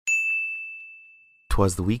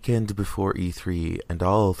'Twas the weekend before E3, and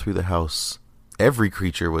all through the house every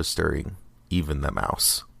creature was stirring, even the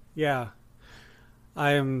mouse. Yeah.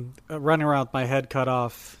 I am running around with my head cut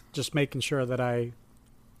off, just making sure that I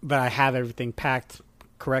have everything packed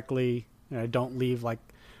correctly and I don't leave like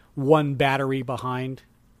one battery behind.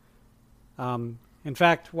 In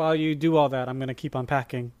fact, while you do all that, I'm going to keep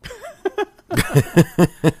unpacking.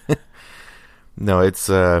 No, it's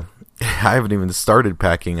I haven't even started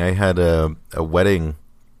packing. I had a wedding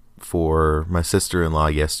for my sister-in-law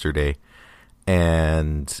yesterday,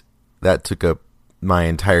 and that took up my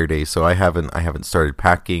entire day. So I haven't started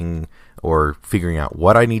packing or figuring out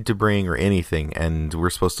what I need to bring or anything. And we're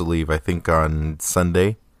supposed to leave, I think, on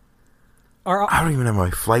Sunday. I don't even have my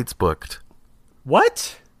flights booked.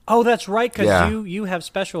 What? Oh, that's right, because Yeah. you have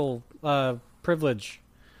special privilege.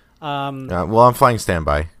 Well, I'm flying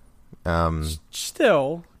standby.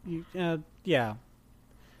 Still, yeah.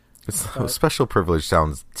 Special privilege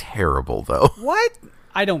sounds terrible, though. What?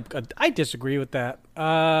 I disagree with that.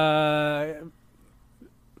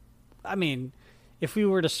 I mean, if we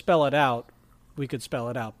were to spell it out, we could spell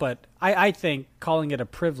it out. But I think calling it a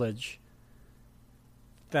privilege,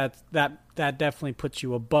 that definitely puts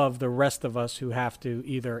you above the rest of us who have to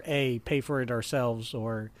either A, pay for it ourselves,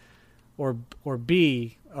 or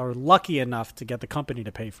B, are lucky enough to get the company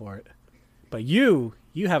to pay for it. But you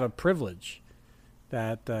have a privilege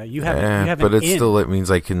that you have. But it means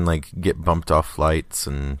I can get bumped off flights,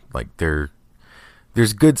 and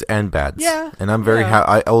there's goods and bads. Yeah, and I'm very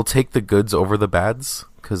I will take the goods over the bads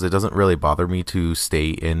because it doesn't really bother me to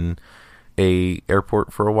stay in a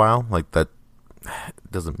airport for a while. Like that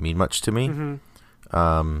doesn't mean much to me.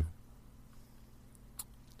 Mm-hmm.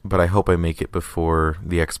 But I hope I make it before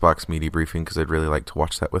the Xbox media briefing because I'd really like to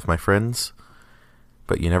watch that with my friends.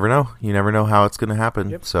 But you never know. You never know how it's going to happen.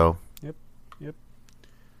 Yep. So. Yep.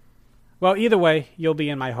 Well, either way, you'll be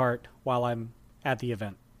in my heart while I'm at the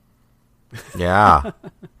event. Yeah.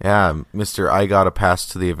 Yeah, Mr. I got a pass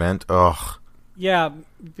to the event. Ugh. Yeah,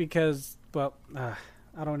 because, well, I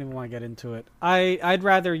don't even want to get into it. I'd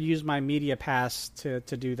rather use my media pass to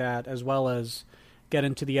do that, as well as get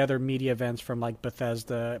into the other media events from like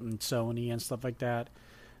Bethesda and Sony and stuff like that.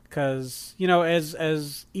 Because,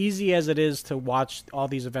 as easy as it is to watch all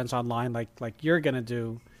these events online like you're going to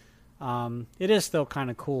do, it is still kind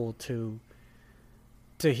of cool to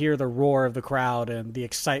hear the roar of the crowd and the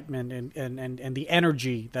excitement and the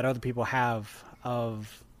energy that other people have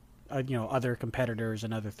of other competitors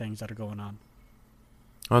and other things that are going on.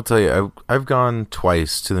 I'll tell you, I've gone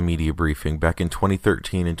twice to the media briefing, back in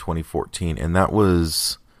 2013 and 2014, and that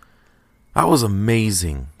was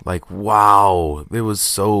amazing. Like, wow, it was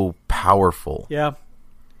so powerful. Yeah.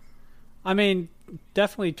 I mean,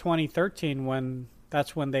 definitely 2013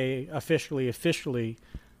 that's when they officially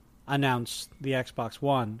announced the Xbox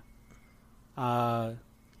One. That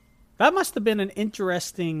must have been an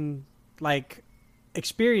interesting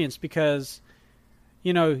experience because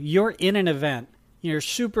you're in an event, you're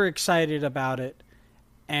super excited about it,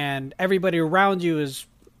 and everybody around you is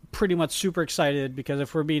pretty much super excited because,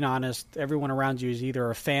 if we're being honest, everyone around you is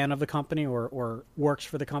either a fan of the company or works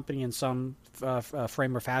for the company in some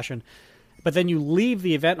frame or fashion. But then you leave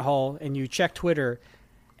the event hall and you check Twitter,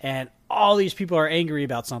 and all these people are angry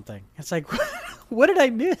about something. It's like, what did I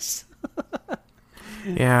miss?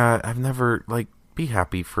 Yeah, I've never, be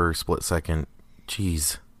happy for a split second.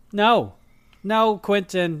 Jeez. No,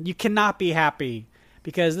 Quentin, you cannot be happy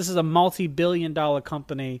because this is a multi-billion-dollar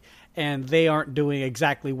company and they aren't doing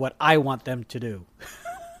exactly what I want them to do.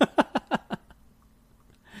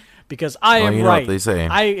 Because I am you know right. What they say.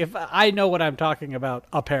 If I know what I'm talking about,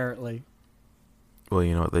 apparently. Well,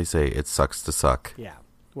 you know what they say. It sucks to suck. Yeah.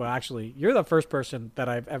 Well, actually, you're the first person that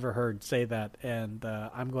I've ever heard say that, and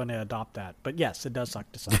I'm going to adopt that. But yes, it does suck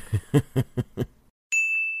to suck.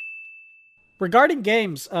 Regarding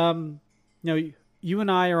games, you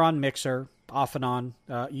and I are on Mixer off and on.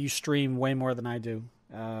 You stream way more than I do,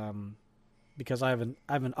 because I have an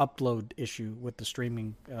upload issue with the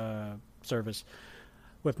streaming service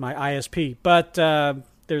with my ISP. But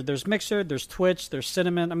there's Mixer, there's Twitch, there's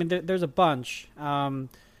Cinnamon. I mean, there's a bunch. And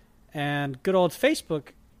good old Facebook,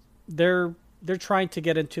 they're trying to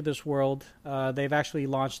get into this world. They've actually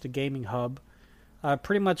launched a gaming hub,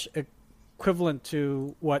 pretty much equivalent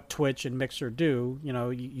to what Twitch and Mixer do.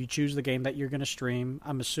 You choose the game that you're going to stream.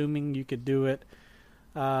 I'm assuming you could do it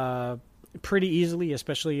pretty easily,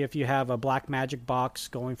 especially if you have a Blackmagic box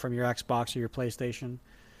going from your Xbox or your PlayStation.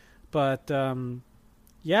 But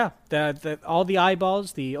yeah, all the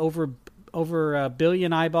eyeballs, the over a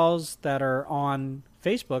billion eyeballs that are on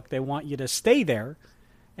Facebook, they want you to stay there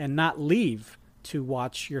and not leave to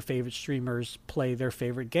watch your favorite streamers play their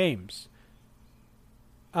favorite games.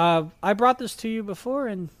 I brought this to you before,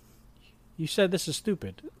 and you said this is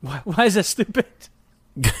stupid. Why is that stupid?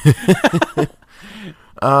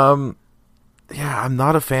 Yeah, I'm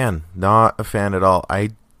not a fan. Not a fan at all.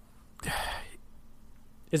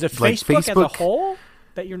 Is it like Facebook as a Facebook- whole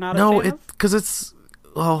that you're not a No, fan of? because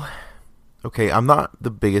well, okay, I'm not the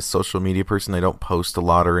biggest social media person. I don't post a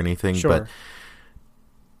lot or anything, Sure. but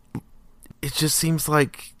it just seems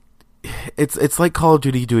like it's like Call of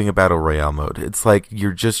Duty doing a battle royale mode. It's like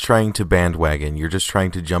you're just trying to bandwagon. You're just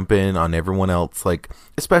trying to jump in on everyone else. Like,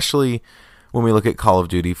 especially when we look at Call of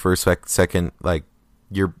Duty for a second, like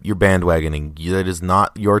you're bandwagoning. That is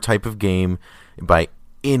not your type of game by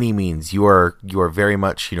any means. You are very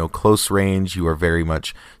much, close range. You are very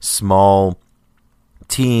much small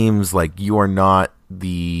teams. Like, you are not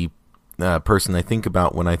the person I think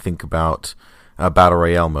about when I think about battle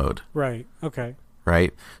royale mode. Right. Okay.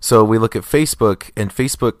 Right? So we look at Facebook, and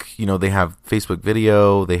Facebook, they have Facebook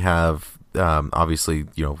video, they have obviously,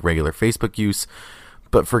 regular Facebook use,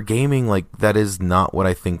 but for gaming, like, that is not what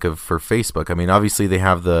I think of for Facebook. I mean, obviously they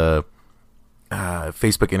have the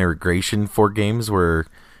Facebook integration for games where,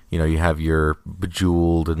 you have your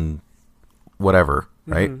Bejeweled and whatever,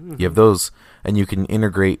 right? Mm-hmm. You have those, and you can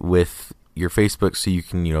integrate with your Facebook so you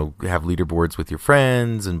can, have leaderboards with your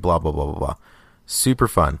friends and blah, blah, blah, blah, blah. Super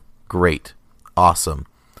fun. Great. Awesome.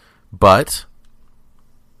 But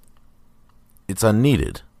it's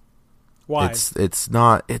unneeded. Why?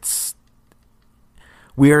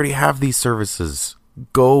 We already have these services.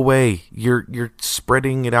 Go away. You're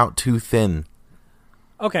spreading it out too thin.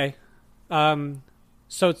 Okay.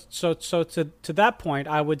 So to that point,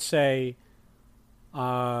 I would say,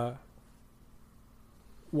 why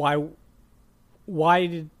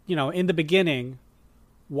did, in the beginning,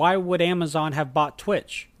 why would Amazon have bought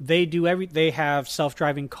Twitch? They have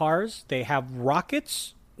self-driving cars. They have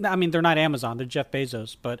rockets. I mean, they're not Amazon. They're Jeff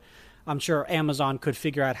Bezos, but I'm sure Amazon could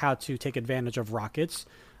figure out how to take advantage of rockets.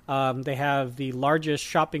 They have the largest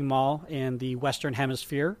shopping mall in the Western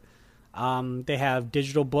Hemisphere. They have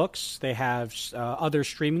digital books. They have other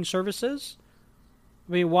streaming services.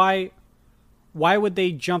 I mean, why would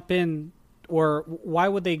they jump in, or why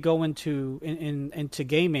would they go into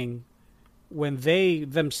gaming when they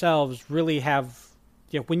themselves really have?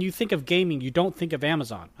 When you think of gaming, you don't think of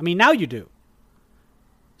Amazon. I mean, now you do.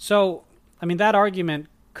 So, I mean, that argument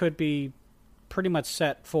could be pretty much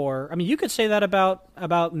set for. I mean, you could say that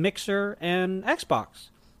about Mixer and Xbox.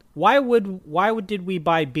 Why did we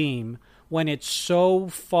buy Beam when it's so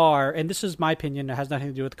far? And this is my opinion; it has nothing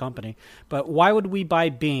to do with the company. But why would we buy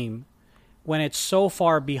Beam when it's so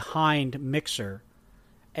far behind Mixer?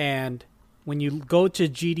 And when you go to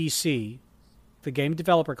GDC, the Game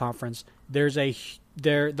Developer Conference, there's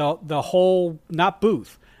the whole, not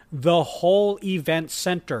booth, the whole event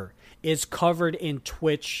center is covered in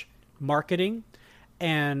Twitch marketing.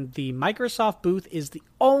 And the Microsoft booth is the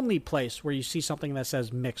only place where you see something that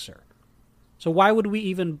says Mixer. So why would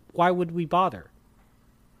we bother?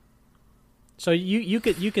 So you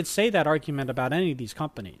could say that argument about any of these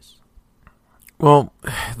companies. Well,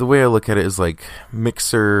 the way I look at it is like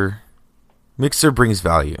Mixer brings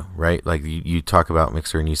value, right? Like you talk about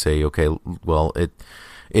Mixer and you say, okay, well,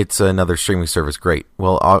 it's another streaming service. Great.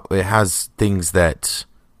 Well, it has things that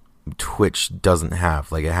Twitch doesn't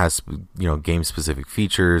have. Like, it has, game specific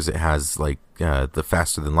features. It has like the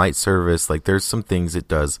faster than light service. Like, there's some things it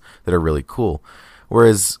does that are really cool.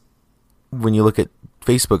 Whereas when you look at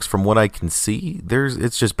Facebook's, from what I can see,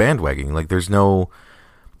 it's just bandwagoning. Like,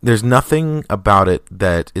 there's nothing about it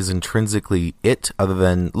that is intrinsically it, other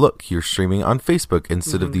than, look, you're streaming on Facebook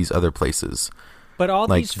instead of these other places. But all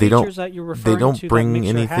like, these features that you're referring to bring that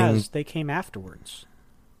Mixer anything. they came afterwards.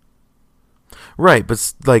 Right,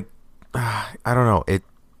 but like, I don't know. It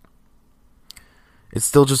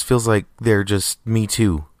still just feels like they're just Me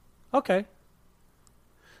Too. Okay.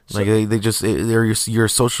 Like, they're your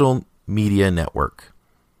social media network.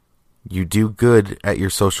 You do good at your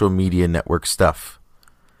social media network stuff.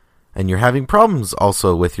 And you're having problems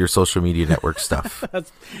also with your social media network stuff.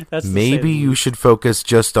 that's Maybe you should focus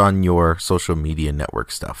just on your social media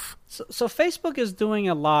network stuff. So Facebook is doing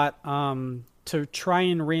a lot to try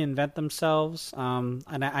and reinvent themselves.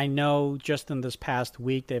 And I know just in this past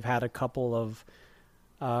week they've had a couple of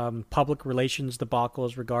public relations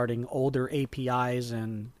debacles regarding older APIs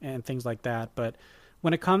and things like that. But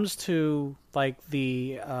when it comes to like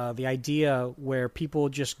the idea where people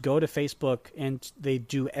just go to Facebook and they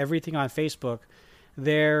do everything on Facebook,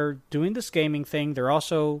 they're doing this gaming thing. They're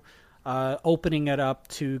also opening it up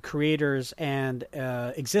to creators and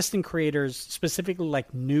existing creators, specifically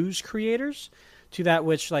like news creators. to that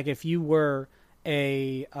which, like, if you were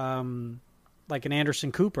a like an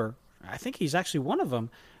Anderson Cooper, I think he's actually one of them,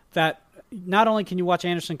 that not only can you watch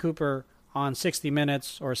Anderson Cooper on 60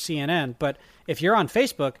 Minutes or CNN, but if you're on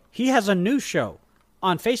Facebook, he has a news show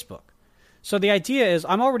on Facebook. So the idea is,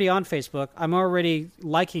 I'm already on Facebook. I'm already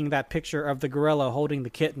liking that picture of the gorilla holding the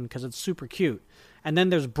kitten because it's super cute. And then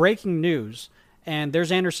there's breaking news, and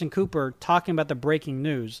there's Anderson Cooper talking about the breaking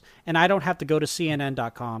news. And I don't have to go to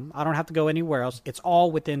CNN.com. I don't have to go anywhere else. It's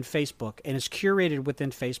all within Facebook, and it's curated within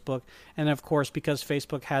Facebook. And of course, because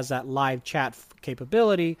Facebook has that live chat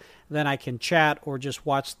capability, then I can chat or just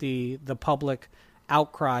watch the public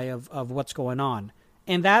outcry of what's going on.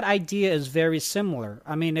 And that idea is very similar.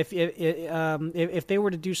 I mean, if they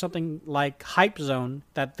were to do something like Hype Zone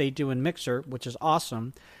that they do in Mixer, which is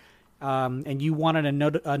awesome, and you wanted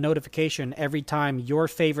a notification every time your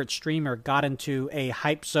favorite streamer got into a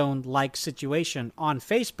Hype Zone-like situation on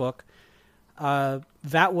Facebook,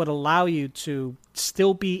 that would allow you to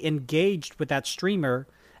still be engaged with that streamer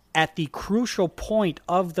at the crucial point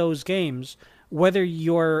of those games, whether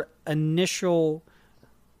your initial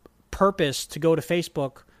purpose to go to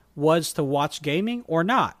Facebook was to watch gaming or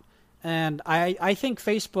not. And I think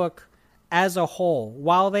Facebook as a whole,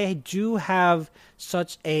 while they do have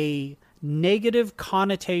such a negative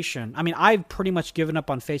connotation, I mean, I've pretty much given up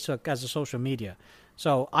on Facebook as a social media.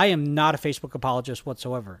 So I am not a Facebook apologist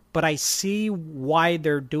whatsoever. But I see why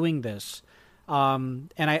they're doing this.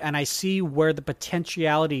 And I see where the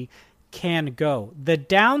potentiality can go. The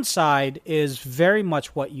downside is very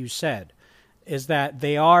much what you said, is that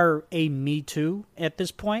they are a Me Too at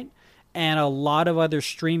this point, and a lot of other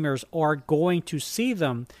streamers are going to see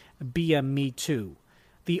them be a Me Too.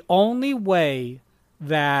 The only way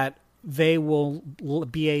that they will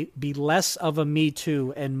be less of a Me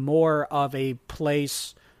Too and more of a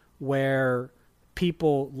place where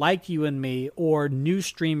people like you and me or new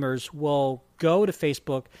streamers will go to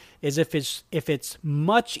Facebook is if it's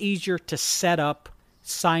much easier to set up,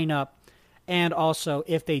 sign up, and also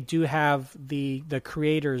if they do have the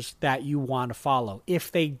creators that you want to follow.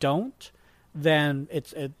 If they don't, then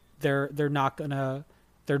they're not gonna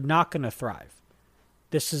thrive.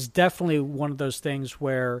 This is definitely one of those things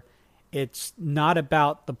where it's not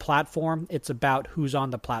about the platform, it's about who's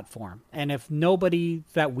on the platform. And if nobody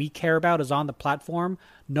that we care about is on the platform,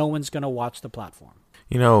 no one's going to watch the platform.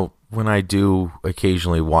 You know, when I do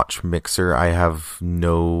occasionally watch Mixer,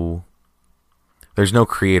 there's no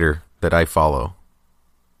creator that I follow.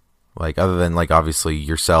 Like, other than, like, obviously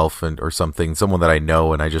yourself or something, someone that I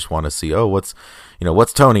know, and I just want to see, what's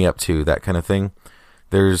Tony up to, that kind of thing.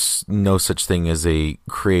 There's no such thing as a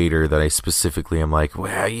creator that I specifically am like,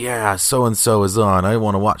 well, yeah, so-and-so is on, I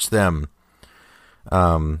want to watch them.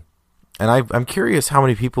 And I'm curious how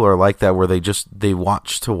many people are like that, where they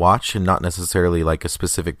watch to watch and not necessarily like a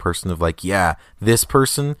specific person of like, yeah, this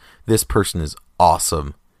person is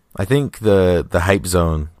awesome. I think the Hype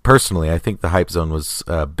Zone, personally, I think the Hype Zone was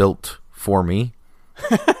built for me,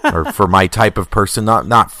 or for my type of person.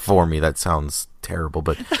 Not for me, that sounds terrible,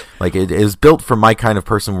 but like it is built for my kind of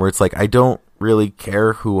person, where it's like I don't really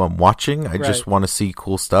care who I'm watching. I just want to see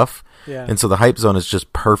cool stuff. Yeah. And so the Hype Zone is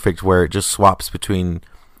just perfect, where it just swaps between,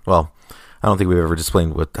 well, I don't think we've ever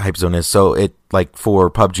explained what Hype Zone is. So it, like for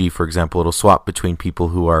PUBG, for example, it'll swap between people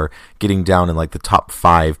who are getting down in like the top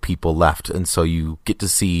 5 people left. And so you get to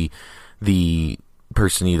see the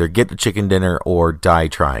person either get the chicken dinner or die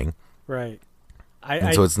trying. Right.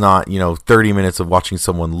 So it's not, 30 minutes of watching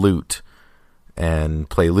someone loot and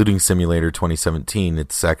play Looting Simulator 2017.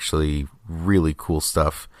 It's actually really cool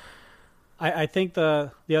stuff. I think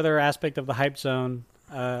the other aspect of the Hype Zone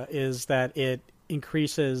is that it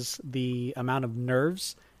increases the amount of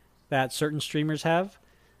nerves that certain streamers have,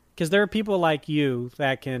 because there are people like you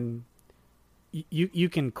that can you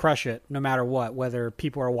can crush it no matter what, whether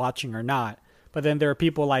people are watching or not. But then there are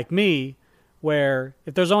people like me where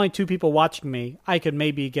if there's only 2 people watching me, I could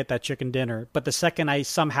maybe get that chicken dinner. But the second I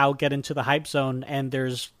somehow get into the Hype Zone and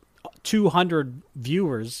there's 200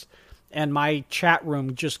 viewers and my chat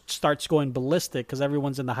room just starts going ballistic because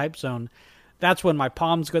everyone's in the Hype Zone, that's when my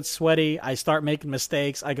palms get sweaty. I start making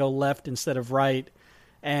mistakes. I go left instead of right.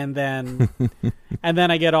 And then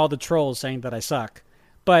I get all the trolls saying that I suck.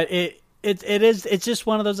 But it's just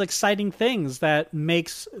one of those exciting things that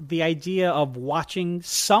makes the idea of watching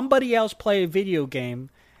somebody else play a video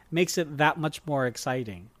game makes it that much more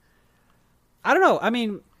exciting. I don't know. I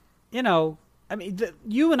mean,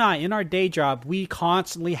 you and I, in our day job, we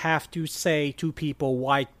constantly have to say to people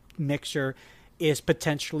why Mixer is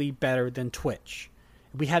potentially better than Twitch.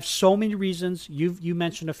 We have so many reasons. You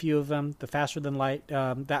mentioned a few of them. The faster than light.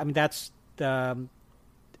 That's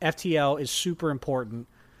FTL is super important.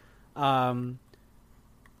 And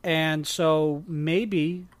so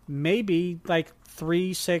maybe like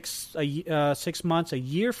 6 months, a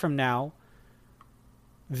year from now,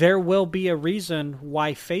 there will be a reason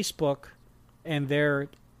why Facebook and their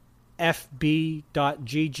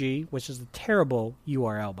fb.gg, which is a terrible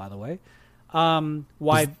URL, by the way.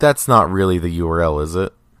 Why That's not really the URL, is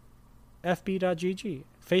it? fb.gg,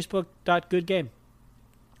 facebook.goodgame.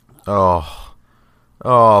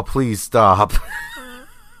 Oh, please stop.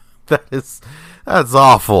 That's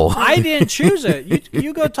awful. I didn't choose it.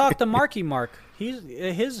 You go talk to Marky Mark.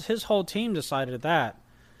 His whole team decided that.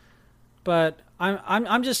 But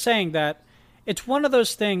I'm just saying that it's one of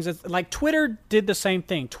those things. It's like Twitter did the same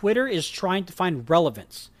thing. Twitter is trying to find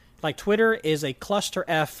relevance. Like Twitter is a cluster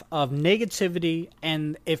F of negativity,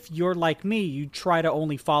 and if you're like me, you try to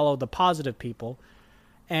only follow the positive people.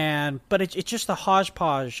 But it's just a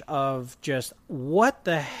hodgepodge of just what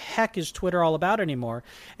the heck is Twitter all about anymore?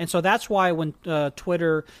 And so that's why when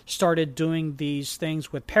Twitter started doing these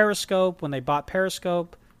things with Periscope, when they bought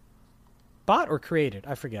Periscope, bought or created,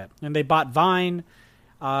 I forget, and they bought Vine,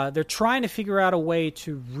 they're trying to figure out a way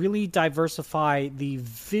to really diversify the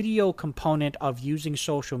video component of using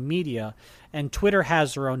social media. And Twitter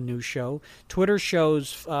has their own news show. Twitter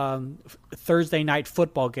shows Thursday night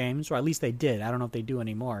football games, or at least they did. I don't know if they do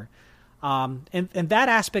anymore. And that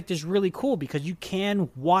aspect is really cool because you can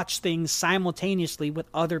watch things simultaneously with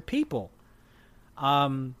other people.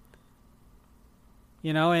 I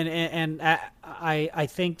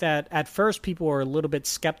think that at first people were a little bit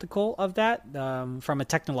skeptical of that from a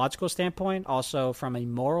technological standpoint, also from a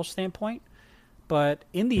moral standpoint. But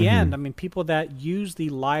in the end, I mean, people that use the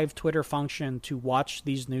live Twitter function to watch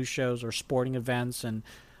these news shows or sporting events and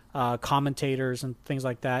commentators and things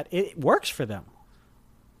like that, it works for them.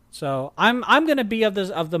 So I'm going to be of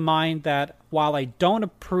the mind that while I don't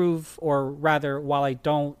approve, or rather, while I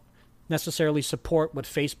don't necessarily support what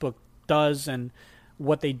Facebook does and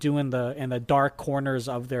what they do in the dark corners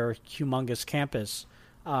of their humongous campus,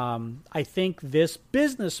 I think this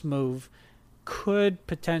business move could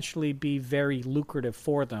potentially be very lucrative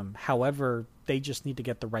for them. However, they just need to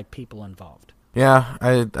get the right people involved. Yeah,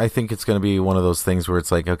 I think it's going to be one of those things where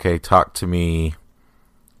it's like, okay, talk to me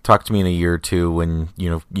in a year or two when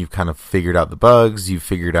you've kind of figured out the bugs, you've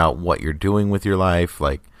figured out what you're doing with your life.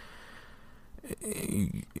 Like,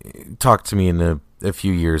 talk to me in a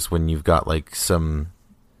few years when you've got like some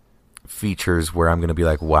features where I'm going to be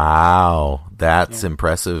like, wow, that's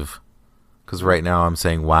impressive. Because right now I'm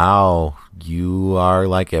saying, wow, you are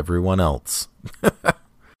like everyone else.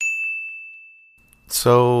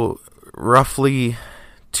 So roughly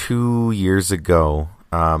 2 years ago,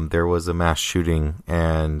 there was a mass shooting,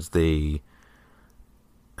 and I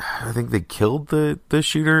think they killed the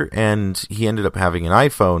shooter, and he ended up having an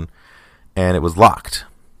iPhone, and it was locked.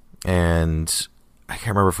 And I can't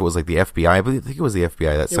remember if it was like the FBI. I think it was the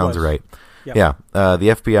FBI. That sounds right. Yep. Yeah. The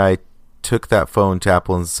FBI took that phone to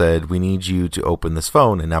Apple and said, we need you to open this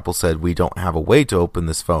phone. And Apple said, we don't have a way to open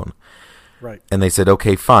this phone. Right. And they said,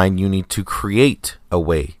 okay, fine. You need to create a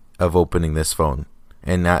way of opening this phone.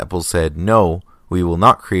 And Apple said, no, we will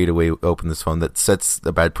not create a way to open this phone. That sets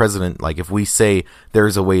a bad precedent. Like, if we say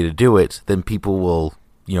there's a way to do it, then people will,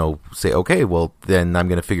 say, okay, well, then I'm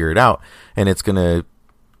going to figure it out. And it's going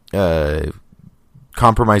to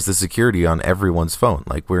compromise the security on everyone's phone.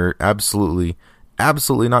 Like, we're absolutely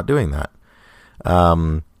not doing that.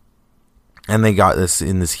 And they got this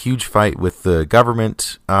in this huge fight with the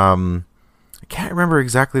government. I can't remember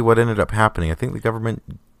exactly what ended up happening. I think the government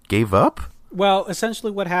gave up. Well,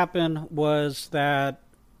 essentially what happened was that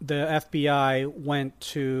the FBI went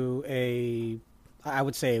to a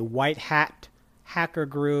white hat hacker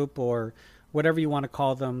group, or whatever you want to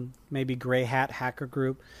call them, maybe gray hat hacker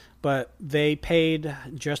group. But they paid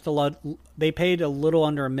a little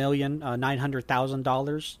under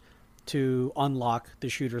 $1,900,000 to unlock the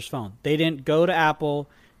shooter's phone. They didn't go to Apple.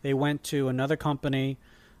 They went to another company.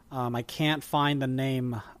 I can't find the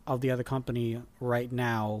name of the other company right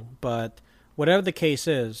now, but whatever the case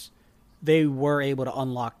is, they were able to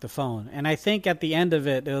unlock the phone. And I think at the end of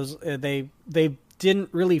it, was they didn't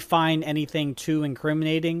really find anything too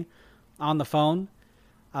incriminating on the phone.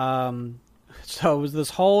 So it was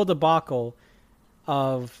this whole debacle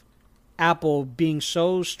of Apple being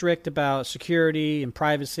so strict about security and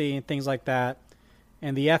privacy and things like that,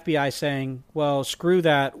 and the FBI saying, well, screw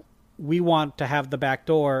that, we want to have the back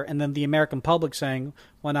door, and then the American public saying,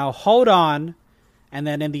 well, now hold on. And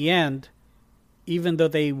then in the end, even though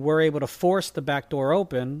they were able to force the back door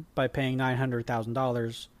open by paying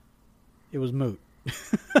 $900,000, it was moot.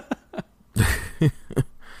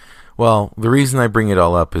 Well, the reason I bring it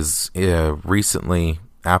all up is recently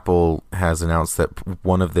Apple has announced that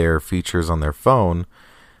one of their features on their phone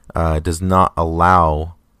does not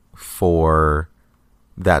allow for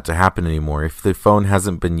that to happen anymore. If the phone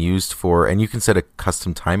hasn't been used for, and you can set a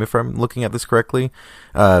custom time if I'm looking at this correctly,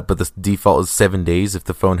 but the default is 7 days. If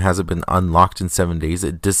the phone hasn't been unlocked in 7 days,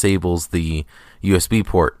 it disables the USB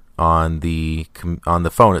port on the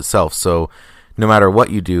phone itself. So no matter what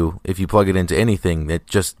you do, if you plug it into anything,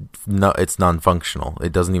 it's non-functional.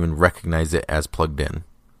 It doesn't even recognize it as plugged in.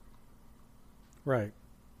 Right.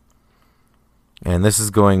 And this is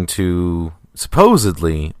going to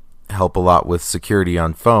supposedly help a lot with security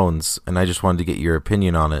on phones, and I just wanted to get your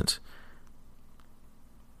opinion on it.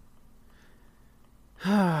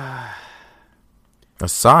 A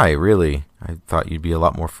sigh, really. I thought you'd be a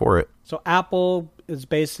lot more for it. So Apple is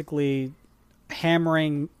basically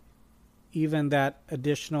hammering even that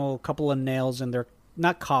additional couple of nails in their,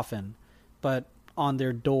 not coffin, but on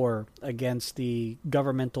their door against the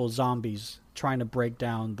governmental zombies trying to break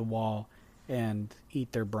down the wall and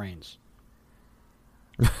eat their brains.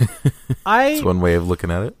 That's one way of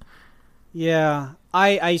looking at it. Yeah,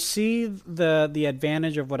 I see the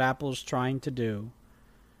advantage of what Apple's trying to do.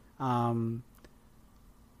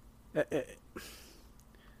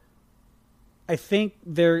 I think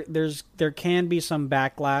there can be some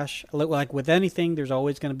backlash. Like with anything, there's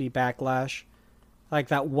always going to be backlash. Like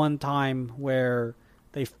that one time where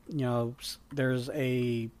there's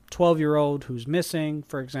a 12-year-old who's missing,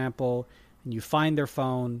 for example, and you find their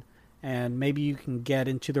phone, and maybe you can get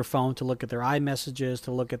into their phone to look at their iMessages,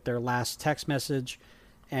 to look at their last text message,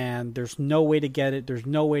 and there's no way to get it. There's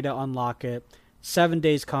no way to unlock it. 7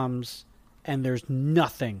 days comes, and there's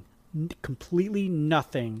nothing, completely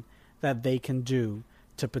nothing that they can do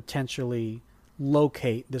to potentially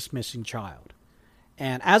locate this missing child.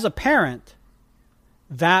 And as a parent,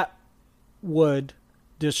 that would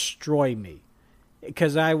destroy me,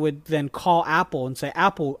 because I would then call Apple and say,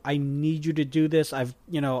 Apple, I need you to do this. I've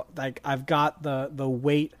got the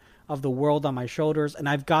weight of the world on my shoulders, and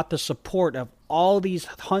I've got the support of all these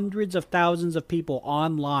hundreds of thousands of people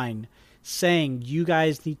online saying you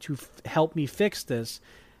guys need to help me fix this.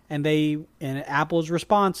 And Apple's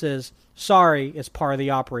response is, sorry, it's part of the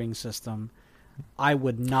operating system. I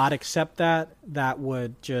would not accept that. That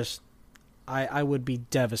would just, I would be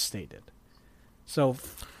devastated. So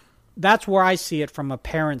that's where I see it from a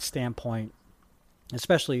parent standpoint,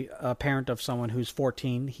 especially a parent of someone who's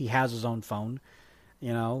 14. He has his own phone,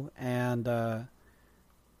 and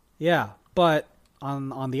yeah. But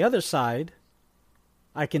on the other side,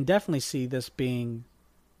 I can definitely see this being,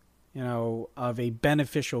 of a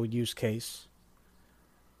beneficial use case,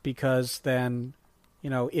 because then,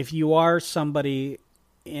 if you are somebody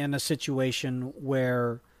in a situation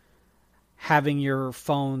where having your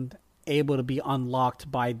phone able to be unlocked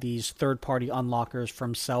by these third-party unlockers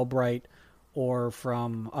from Cellbrite or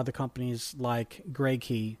from other companies like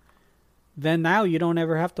GrayKey, then now you don't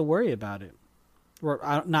ever have to worry about it.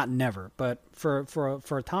 Or not never, but for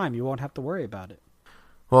a time you won't have to worry about it.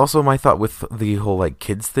 Well, also my thought with the whole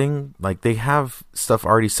kids thing, they have stuff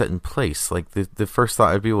already set in place. The first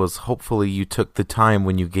thought I'd be was, hopefully you took the time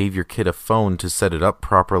when you gave your kid a phone to set it up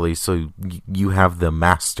properly, so you have the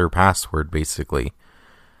master password, basically.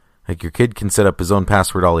 Your kid can set up his own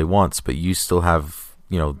password all he wants, but you still have,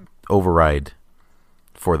 override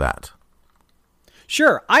for that.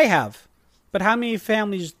 Sure, I have. But how many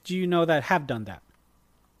families do you know that have done that?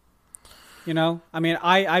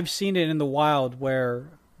 I've seen it in the wild where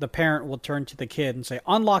the parent will turn to the kid and say,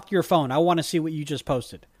 unlock your phone. I want to see what you just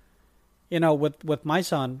posted. With my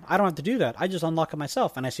son, I don't have to do that. I just unlock it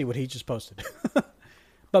myself and I see what he just posted.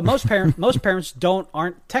 But most parents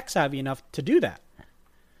aren't tech savvy enough to do that.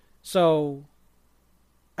 So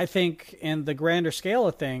I think in the grander scale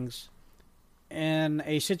of things, in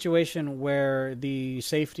a situation where the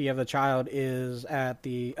safety of the child is at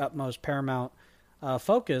the utmost paramount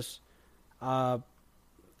focus,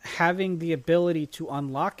 having the ability to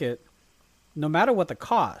unlock it, no matter what the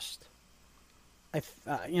cost,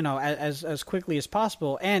 as quickly as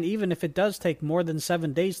possible, and even if it does take more than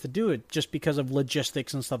 7 days to do it, just because of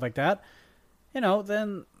logistics and stuff like that,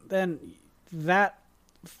 then that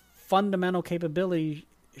fundamental capability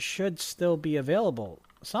should still be available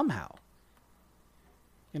somehow.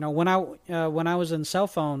 When I was in cell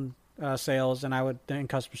phone sales and I would in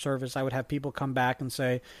customer service, I would have people come back and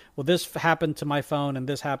say, well, this happened to my phone and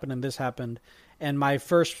this happened and this happened. And my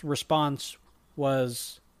first response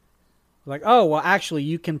was like, oh, well, actually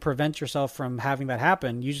you can prevent yourself from having that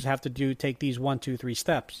happen. You just have to take these 1, 2, 3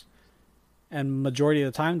 steps. And majority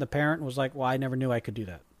of the time the parent was like, well, I never knew I could do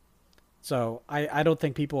that. So I don't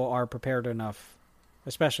think people are prepared enough,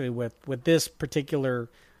 especially with this particular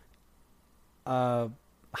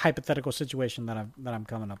hypothetical situation that I'm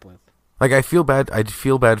coming up with. Like, I feel bad. I'd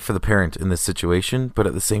feel bad for the parent in this situation, but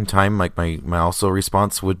at the same time, like, my also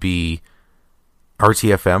response would be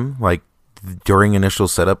RTFM. Like, during initial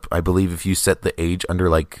setup, I believe if you set the age under,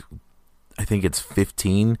 like, I think it's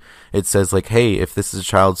 15, it says, like, hey, if this is a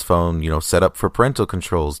child's phone, set up for parental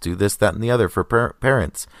controls, do this, that, and the other for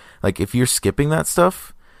parents. Like, if you're skipping that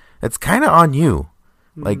stuff, it's kind of on you.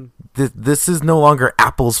 Like, this is no longer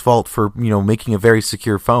Apple's fault for, making a very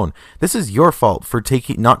secure phone. This is your fault for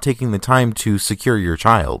not taking the time to secure your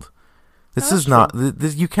child. This is not,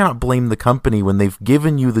 you cannot blame the company when they've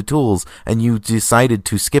given you the tools and you decided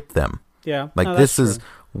to skip them. Yeah. Like, no, this is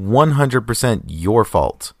 100% your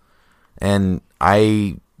fault. And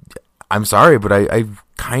I'm sorry, but I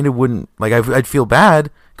kind of wouldn't, like, I'd feel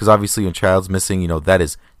bad because obviously when a child's missing, that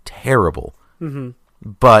is terrible. Mm-hmm.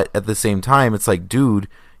 But at the same time, it's like, dude,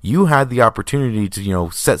 you had the opportunity to,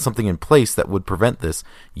 set something in place that would prevent this.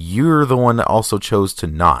 You're the one that also chose to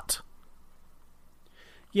not.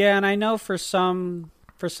 Yeah, and I know for some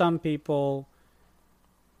people,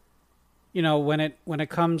 when it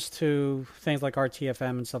comes to things like RTFM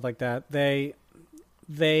and stuff like that,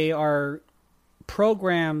 they are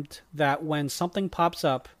programmed that when something pops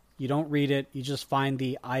up, you don't read it, you just find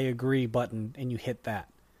the I agree button and you hit that.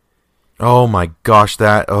 Oh my gosh,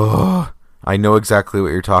 I know exactly what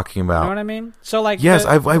you're talking about. You know what I mean? So, like, yes,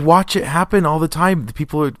 I watch it happen all the time.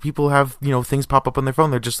 People have things pop up on their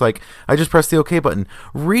phone. They're just like, I just pressed the OK button.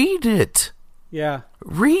 Read it. Yeah,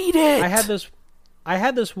 read it. I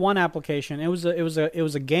had this one application. It was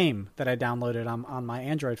a game that I downloaded on my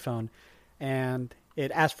Android phone, and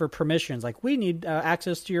it asked for permissions. Like, we need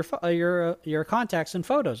access to your contacts and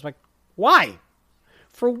photos. Like, why?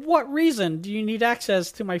 For what reason do you need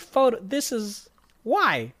access to my photo? This is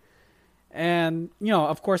why. And,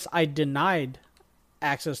 of course, I denied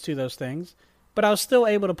access to those things, but I was still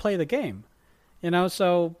able to play the game.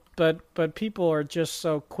 So, but people are just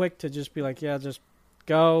so quick to just be like, yeah, just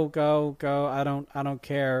go. I don't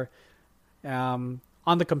care. On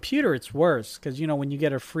the computer, it's worse because, when you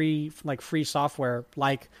get a free software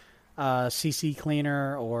like CC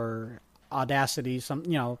Cleaner or Audacity,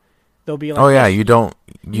 they'll be like, oh yeah, you don't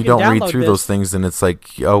read through this. Those things, and it's like,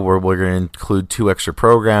 oh, we're going to include 2 extra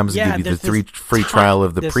programs, and give you the free trial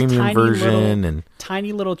of the premium version, and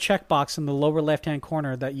tiny little checkbox in the lower left hand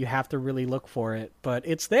corner that you have to really look for it, but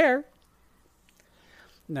it's there.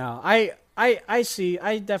 No, I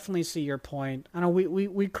definitely see your point. I know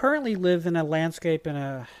we currently live in a landscape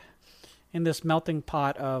in this melting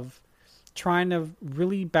pot of trying to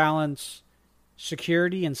really balance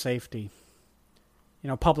security and safety.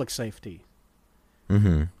 Public safety.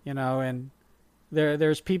 Mm-hmm. And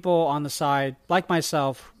there's people on the side like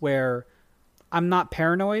myself where I'm not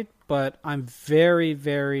paranoid, but I'm very,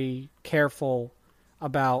 very careful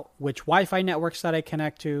about which Wi-Fi networks that I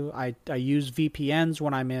connect to. I use VPNs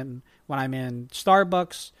when I'm in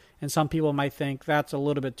Starbucks, and some people might think that's a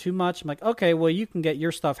little bit too much. I'm like, okay, well, you can get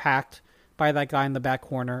your stuff hacked by that guy in the back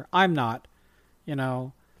corner. I'm not,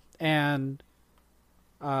 and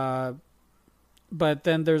but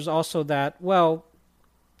then there's also that, well,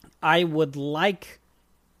 I would like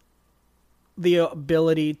the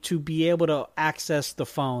ability to be able to access the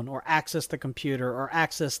phone or access the computer or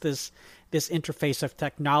access this interface of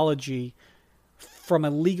technology from a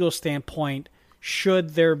legal standpoint,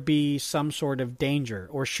 should there be some sort of danger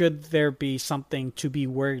or should there be something to be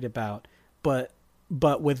worried about. But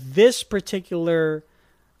with this particular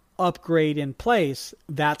upgrade in place,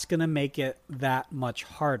 that's going to make it that much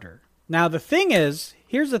harder. Now, the thing is,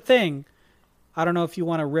 here's the thing. I don't know if you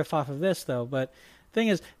want to riff off of this, though, but the thing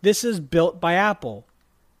is, this is built by Apple.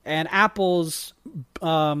 And Apple's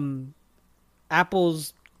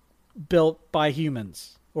built by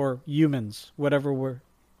humans. Or humans, whatever we're...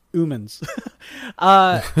 humans.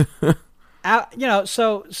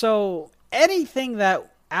 So anything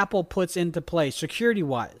that Apple puts into play,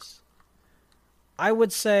 security-wise, I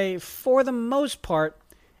would say, for the most part,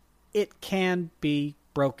 it can be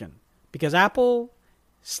broken. Because Apple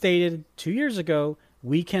stated 2 years ago,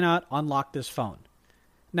 we cannot unlock this phone.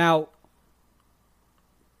 Now,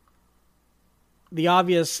 the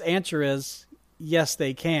obvious answer is, yes,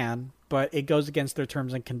 they can, but it goes against their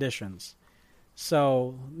terms and conditions.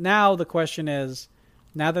 So now the question is,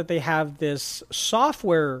 now that they have this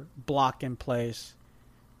software block in place,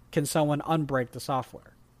 can someone unbreak the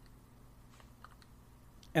software?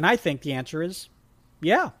 And I think the answer is,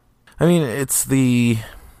 yeah. I mean, it's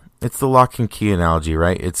It's the lock and key analogy,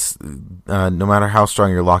 right? It's no matter how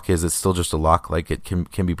strong your lock is, it's still just a lock. Like it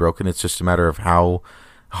can be broken. It's just a matter of how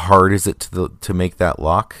hard is it to make that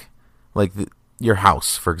lock. Like your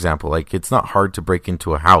house, for example. Like it's not hard to break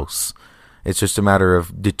into a house. It's just a matter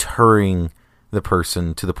of deterring the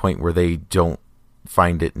person to the point where they don't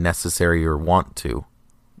find it necessary or want to.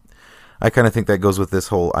 I kind of think that goes with this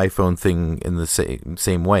whole iPhone thing in the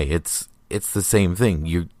same way. It's the same thing.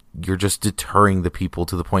 You're just deterring the people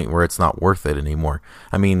to the point where it's not worth it anymore.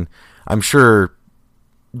 I mean, I'm sure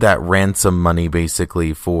that ransom money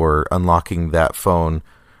basically for unlocking that phone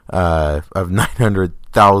of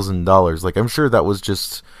 $900,000, like I'm sure that was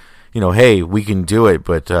just, hey, we can do it,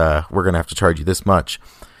 but we're going to have to charge you this much.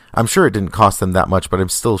 I'm sure it didn't cost them that much, but I'm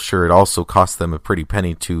still sure it also cost them a pretty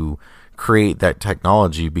penny to create that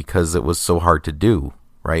technology because it was so hard to do,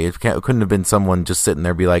 right? It couldn't have been someone just sitting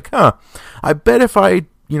there be like, I bet if I,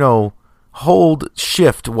 hold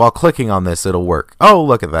shift while clicking on this, it'll work. Oh,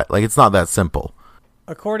 look at that. Like, it's not that simple.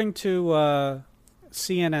 According to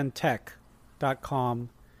CNNTech.com,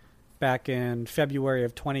 back in February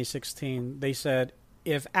of 2016, they said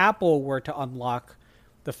if Apple were to unlock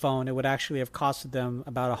the phone, it would actually have costed them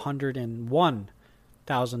about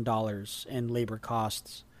 $101,000 in labor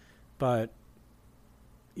costs. But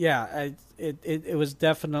yeah, it was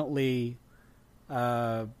definitely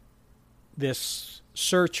this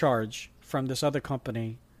surcharge from this other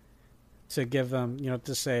company to give them,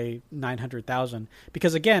 to say 900,000,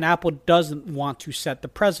 because again, Apple doesn't want to set the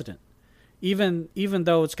precedent. Even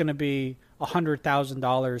though it's going to be $100,000,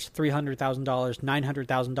 $300,000,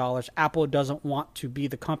 $900,000, Apple doesn't want to be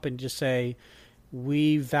the company to say,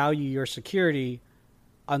 we value your security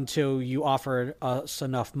until you offer us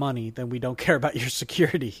enough money, then we don't care about your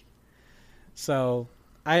security. So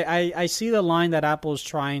I see the line that Apple is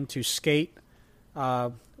trying to skate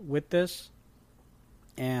with this.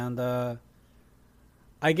 And I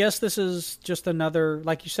guess this is just another,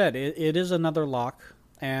 like you said, it is another lock.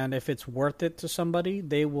 And if it's worth it to somebody,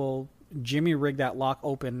 they will jimmy rig that lock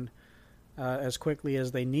open as quickly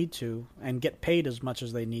as they need to and get paid as much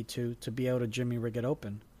as they need to be able to jimmy rig it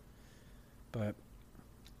open. But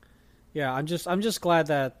yeah, I'm just glad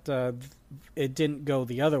that it didn't go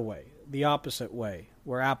the other way, the opposite way,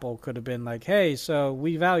 where Apple could have been like, hey, so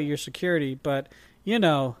we value your security, but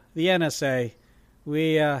the NSA,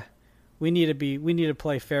 we need to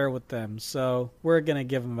play fair with them, so we're gonna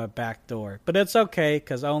give them a back door. But it's okay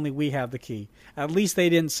because only we have the key. At least they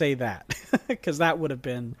didn't say that, because that would have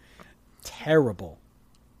been terrible.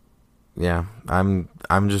 Yeah, I'm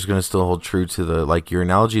just gonna still hold true to your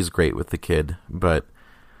analogy is great with the kid, but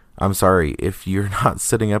I'm sorry, if you're not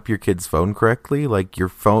setting up your kid's phone correctly, like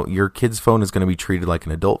your kid's phone is gonna be treated like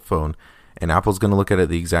an adult phone, and Apple's gonna look at it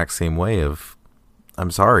the exact same way of,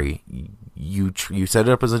 I'm sorry, you set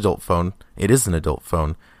it up as an adult phone. It is an adult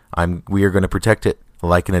phone. We are going to protect it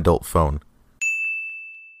like an adult phone.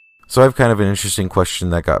 So I have kind of an interesting question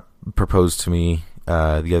that got proposed to me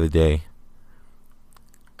the other day.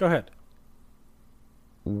 Go ahead.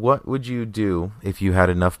 What would you do if you had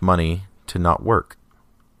enough money to not work?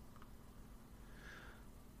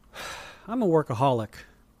 I'm a workaholic.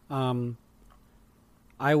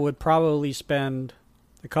 I would probably spend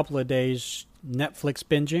a couple of days Netflix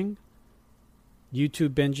binging, YouTube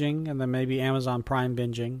binging, and then maybe Amazon Prime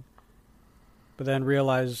binging, but then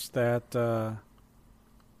realize that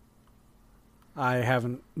I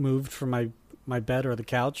haven't moved from my bed or the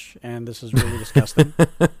couch, and this is really disgusting.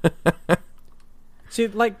 See,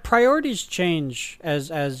 priorities change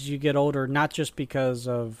as you get older, not just because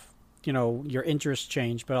of your interests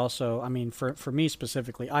change, but also, I mean, for me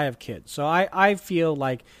specifically, I have kids, so I feel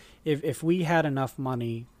like if we had enough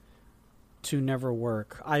money to never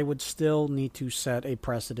work, I would still need to set a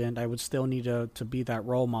precedent. I would still need to be that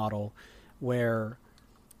role model where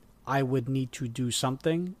I would need to do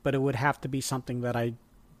something, but it would have to be something that I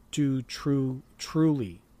do truly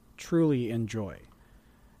enjoy.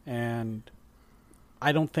 And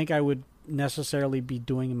I don't think I would necessarily be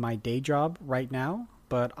doing my day job right now,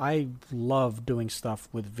 but I love doing stuff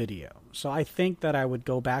with video. So I think that I would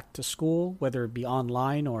go back to school, whether it be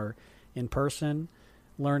online or in person,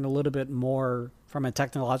 learn a little bit more from a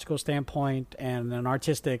technological standpoint and an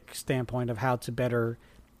artistic standpoint of how to better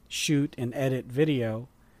shoot and edit video,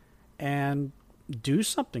 and do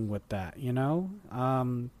something with that,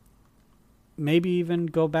 maybe even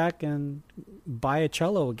go back and buy a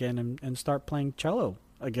cello again and start playing cello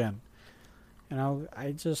again.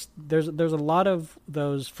 There's a lot of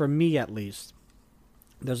those, for me at least,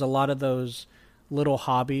 there's a lot of those little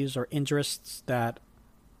hobbies or interests that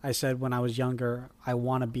I said when I was younger, I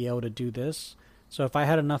want to be able to do this, So if I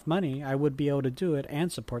had enough money, I would be able to do it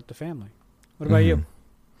and support the family. What about Hmm. you?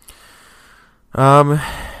 Um,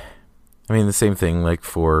 I mean, the same thing. Like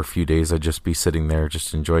for a few days, I'd just be sitting there,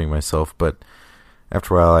 just enjoying myself. But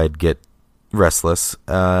after a while, I'd get restless.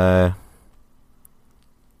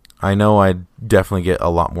 I know I'd definitely get a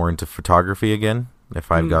lot more into photography again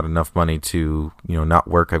if I've got Mm. enough money to, not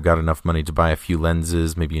work. I've got enough money to buy a few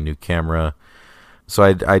lenses, maybe a new camera. So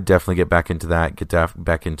I'd definitely get back into that.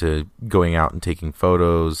 Back into going out and taking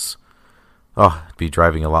photos. Oh, I'd be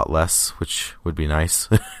driving a lot less, which would be nice.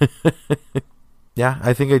 Yeah,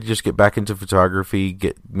 I think I'd just get back into photography.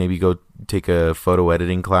 Maybe go take a photo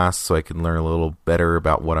editing class so I can learn a little better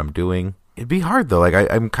about what I'm doing. It'd be hard though. Like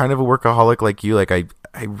I'm kind of a workaholic like you. Like I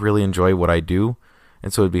really enjoy what I do,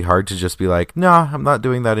 and so it'd be hard to just be like, nah, I'm not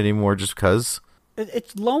doing that anymore just because.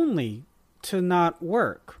 It's lonely to not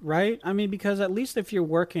work, right? I mean, because at least if you're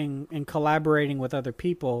working and collaborating with other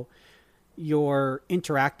people, you're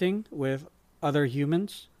interacting with other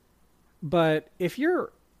humans. But if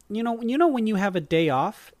you're, when you have a day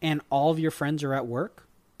off and all of your friends are at work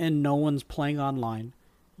and no one's playing online,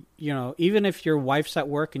 even if your wife's at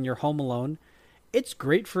work and you're home alone, it's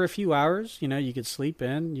great for a few hours. You could sleep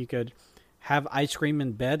in, you could have ice cream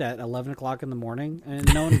in bed at 11 o'clock in the morning,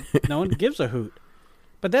 and no one gives a hoot.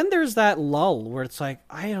 But then there's that lull where it's like,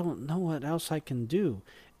 I don't know what else I can do.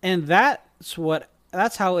 And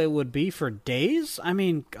that's how it would be for days. I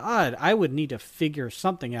mean, God, I would need to figure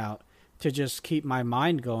something out to just keep my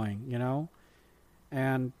mind going.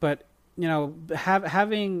 And but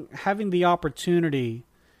having the opportunity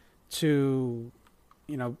to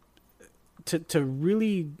you know to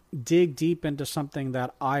really dig deep into something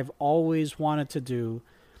that I've always wanted to do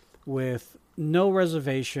with no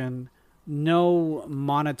reservation, no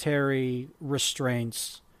monetary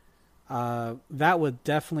restraints. That would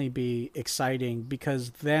definitely be exciting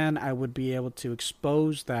because then I would be able to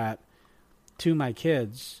expose that to my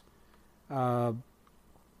kids, uh,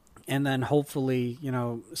 and then hopefully,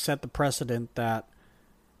 set the precedent that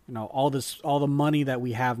all the money that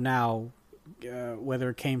we have now, whether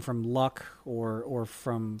it came from luck or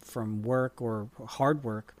from work or hard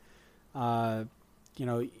work, uh,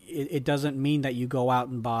 it doesn't mean that you go out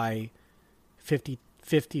and buy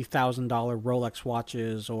 $50,000 Rolex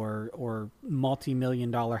watches or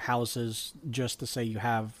multi-million-dollar houses just to say you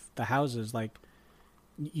have the houses. Like,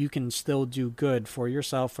 you can still do good for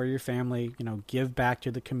yourself, for your family. Give back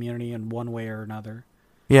to the community in one way or another.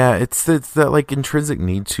 Yeah, it's that like intrinsic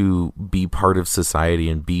need to be part of society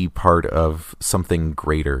and be part of something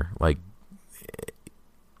greater. Like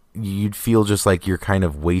you'd feel just like you're kind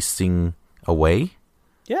of wasting away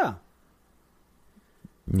Yeah,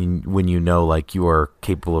 when you know like you are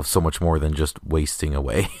capable of so much more than just wasting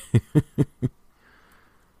away.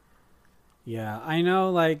 yeah. I know.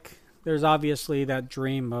 Like, there's obviously that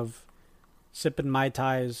dream of sipping mai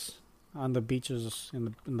tais on the beaches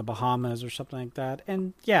in the Bahamas or something like that.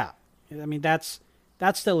 And yeah, I mean that's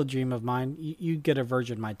still a dream of mine. You get a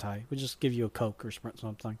virgin mai tai, we just give you a Coke or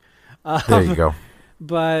something. There you Um, go.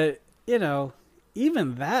 but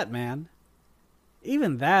even that, man,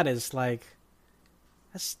 even that is like,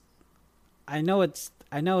 that's, I know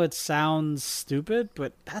it sounds stupid,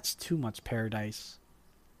 but that's too much paradise.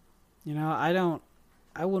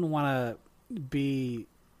 I wouldn't want to be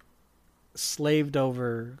slaved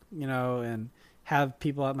over, and have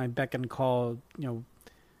people at my beck and call,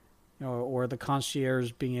 or the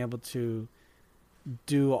concierge being able to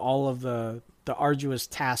do all of the arduous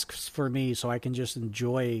tasks for me, so I can just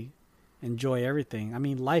enjoy everything. I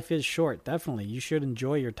mean, life is short. Definitely, you should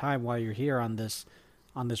enjoy your time while you're here on this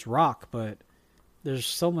rock. But there's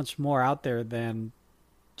so much more out there than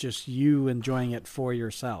just you enjoying it for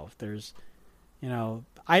yourself. There's,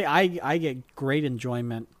 I get great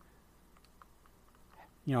enjoyment,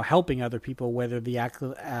 helping other people, whether the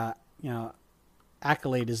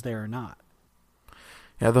accolade is there or not.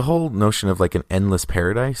 Yeah, the whole notion of like an endless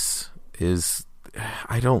paradise is,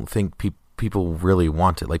 I don't think people really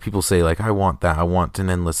want it. Like people say, like I want that. I want an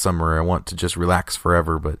endless summer. I want to just relax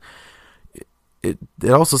forever. But it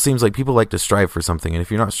also seems like people like to strive for something, and if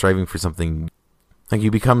you're not striving for something, like you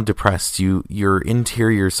become depressed. Your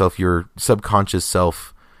interior self, your subconscious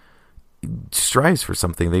self, strives for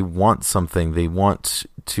something. They want something. They want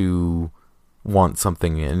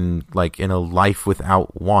something, and like in a life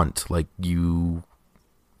without want, like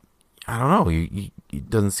I don't know. It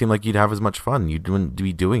doesn't seem like you'd have as much fun. You wouldn't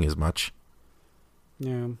be doing as much.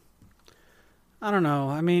 Yeah, I don't know.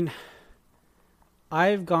 I mean,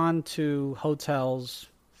 I've gone to hotels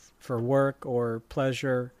for work or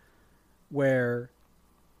pleasure where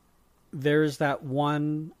there's that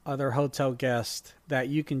one other hotel guest that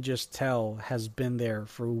you can just tell has been there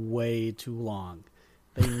for way too long.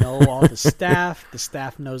 They know all the staff. The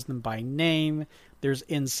staff knows them by name. There's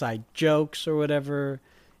inside jokes or whatever.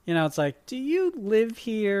 You know, it's like, do you live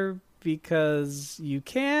here because you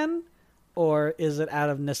can? Or is it out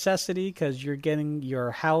of necessity because you're getting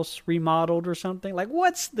your house remodeled or something? Like,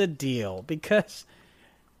 what's the deal? Because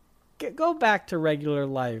go back to regular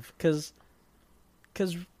life. Because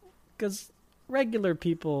regular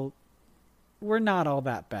people, we're not all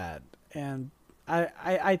that bad. And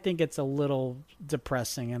I think it's a little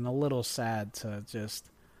depressing and a little sad to just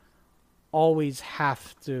always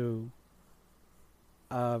have to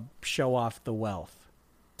show off the wealth.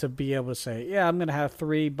 To be able to say, yeah, I'm going to have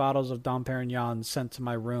 3 bottles of Dom Perignon sent to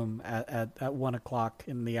my room at 1 o'clock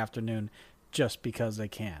in the afternoon just because they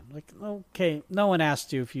can. Like, okay, no one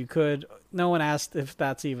asked you if you could. No one asked if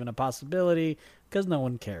that's even a possibility because no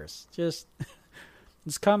one cares. Just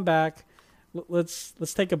come back. Let's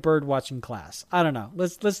take a bird watching class. I don't know.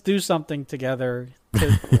 Let's do something together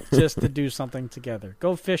just to do something together.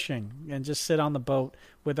 Go fishing and just sit on the boat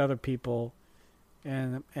with other people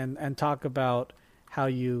and talk about how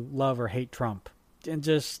you love or hate Trump, and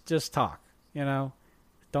just talk. You know,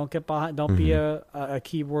 don't get behind. Don't be a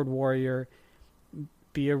keyboard warrior.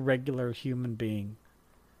 Be a regular human being.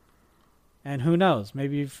 And who knows?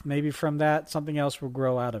 Maybe from that something else will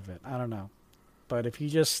grow out of it. I don't know. But if you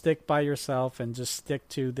just stick by yourself and just stick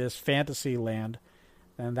to this fantasy land,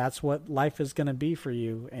 then that's what life is going to be for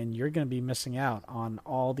you, and you're going to be missing out on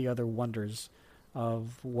all the other wonders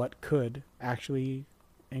of what could actually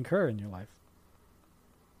occur in your life.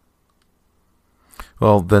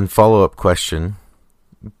 Well, then follow-up question,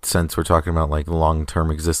 since we're talking about like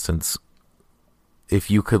long-term existence.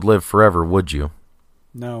 If you could live forever, would you?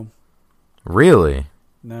 No. Really?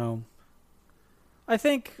 No. I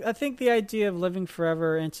think the idea of living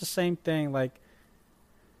forever, and it's the same thing, like,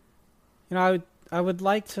 you know, I would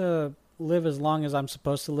like to live as long as I'm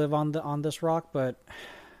supposed to live on this rock, but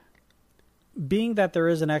being that there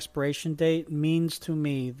is an expiration date means to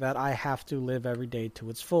me that I have to live every day to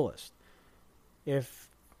its fullest. If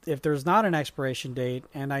there's not an expiration date,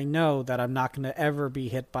 and I know that I'm not going to ever be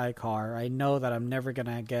hit by a car, I know that I'm never going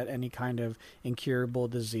to get any kind of incurable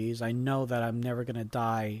disease, I know that I'm never going to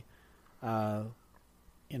die,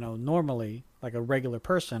 normally, like a regular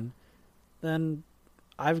person, then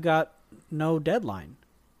I've got no deadline.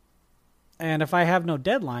 And if I have no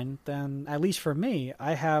deadline, then at least for me,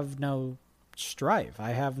 I have no strive.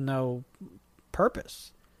 I have no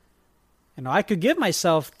purpose. You know, I could give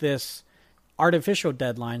myself this artificial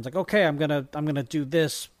deadlines, like, okay, I'm gonna do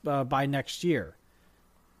this by next year.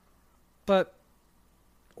 But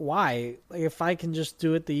why? Like, if I can just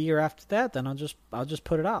do it the year after that, then I'll just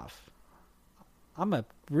put it off. I'm a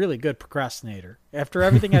really good procrastinator. After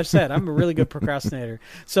everything I've said, I'm a really good procrastinator.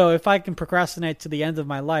 So if I can procrastinate to the end of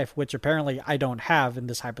my life, which apparently I don't have in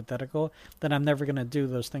this hypothetical, then I'm never going to do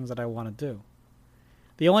those things that I want to do.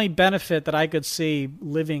 The only benefit that I could see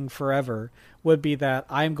living forever would be that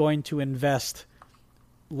I'm going to invest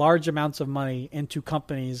large amounts of money into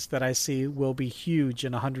companies that I see will be huge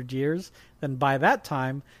in 100 years. Then by that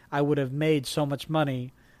time, I would have made so much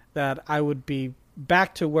money that I would be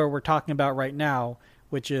back to where we're talking about right now,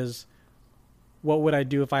 which is, what would I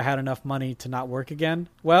do if I had enough money to not work again?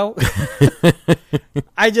 Well,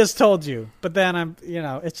 I just told you. But then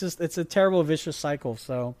it's a terrible vicious cycle.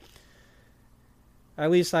 So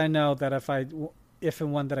at least I know that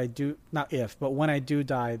when I do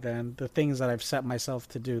die, then the things that I've set myself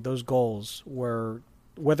to do, those goals were,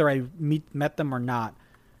 whether I met them or not,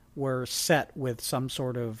 were set with some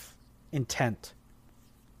sort of intent.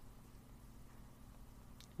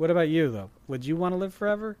 What about you, though? Would you want to live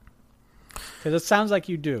forever? Because it sounds like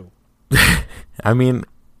you do. I mean,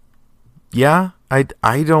 yeah, I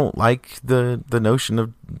don't like the notion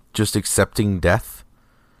of just accepting death.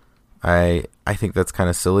 I think that's kind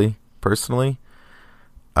of silly, personally.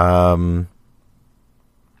 Not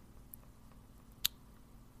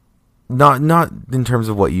in terms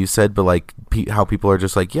of what you said, but like how people are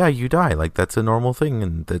just like, yeah, you die, like that's a normal thing,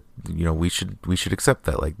 and that, you know, we should accept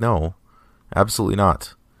that. Like, no, absolutely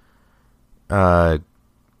not. As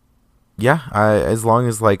long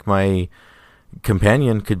as like my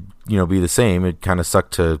companion could, you know, be the same. It kind of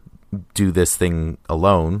sucked to do this thing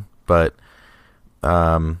alone, but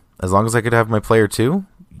as long as I could have my player too,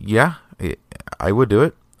 yeah, I would do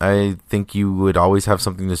it. I think you would always have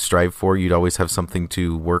something to strive for. You'd always have something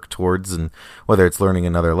to work towards, and whether it's learning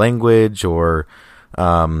another language or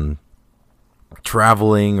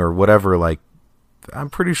traveling or whatever, like, I'm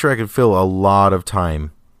pretty sure I could fill a lot of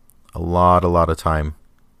time. A lot of time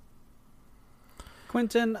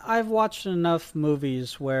Quentin, I've watched enough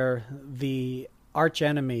movies where the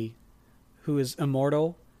archenemy, who is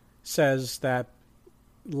immortal, says that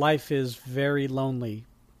life is very lonely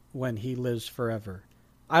when he lives forever.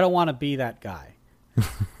 I don't want to be that guy.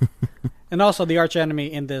 And also, the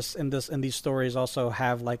archenemy in these stories also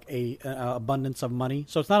have like a abundance of money,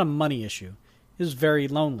 so it's not a money issue. It's very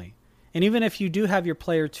lonely, and even if you do have your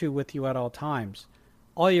player two with you at all times,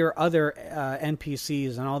 all your other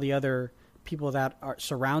NPCs and all the other people that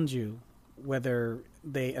surround you, whether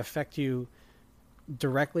they affect you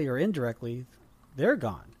directly or indirectly, they're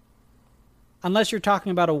gone. Unless you're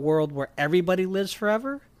talking about a world where everybody lives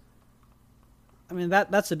forever. I mean,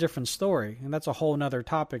 that's a different story, and that's a whole nother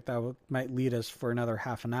topic that might lead us for another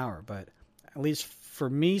half an hour. But at least for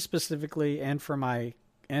me specifically, and for my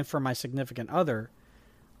significant other,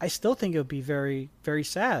 I still think it would be very, very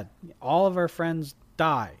sad. All of our friends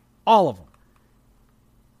die, all of them,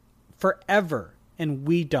 forever, and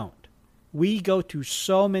we don't. We go to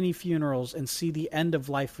so many funerals and see the end of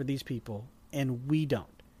life for these people, and we don't.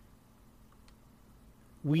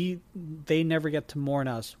 They never get to mourn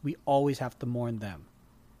us. We always have to mourn them.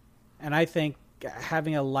 And I think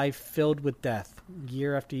having a life filled with death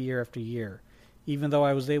year after year after year, even though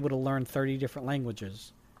I was able to learn 30 different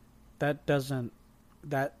languages, that doesn't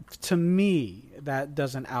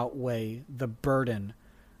outweigh the burden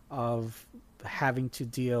of having to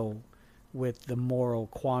deal with the moral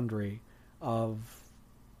quandary of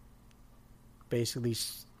basically,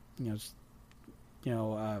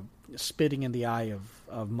 spitting in the eye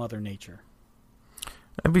of Mother Nature.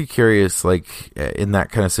 I'd be curious, like, in that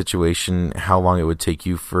kind of situation, how long it would take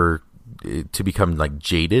you to become, like,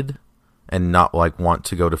 jaded and not, like, want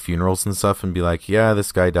to go to funerals and stuff and be like, yeah,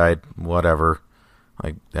 this guy died, whatever,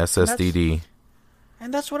 like, SSDD.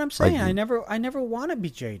 And that's what I'm saying. Like, I never want to be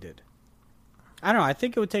jaded. I don't know. I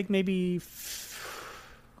think it would take maybe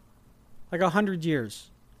like 100 years.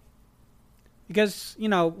 Because,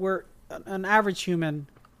 we're an average human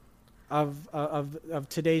of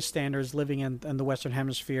today's standards living in the Western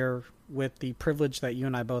Hemisphere with the privilege that you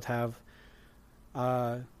and I both have.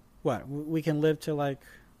 We can live to like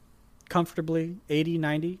comfortably 80,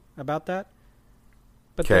 90, about that.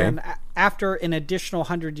 But then after an additional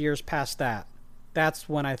 100 years past that, that's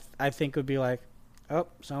when I think it would be like, oh,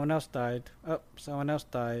 someone else died. Oh, someone else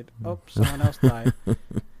died. Oh, someone else died.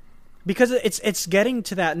 Because it's getting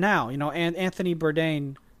to that now. And Anthony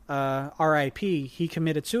Bourdain, R.I.P., he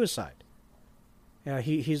committed suicide.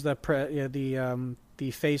 He's the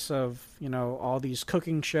face of all these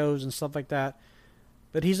cooking shows and stuff like that.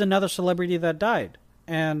 But he's another celebrity that died.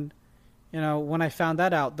 And when I found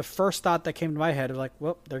that out, the first thought that came to my head was like,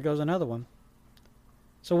 well, there goes another one.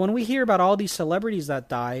 So when we hear about all these celebrities that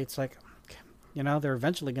die, it's like, they're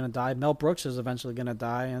eventually going to die. Mel Brooks is eventually going to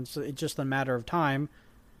die, and it's just a matter of time.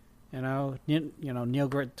 Neil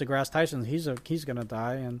deGrasse Tyson, he's going to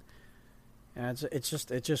die, and it's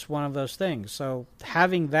just one of those things. So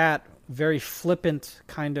having that very flippant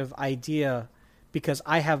kind of idea, because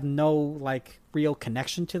I have no like real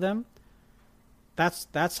connection to them,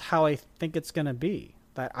 that's how I think it's going to be.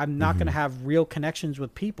 That I'm not going to have real connections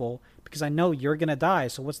with people because I know you're going to die.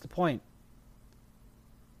 So what's the point?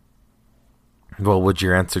 Well, would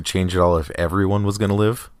your answer change at all if everyone was going to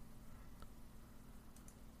live?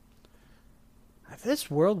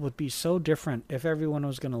 This world would be so different if everyone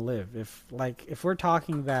was going to live. If we're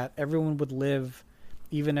talking that everyone would live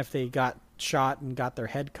even if they got shot and got their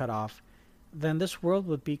head cut off, then this world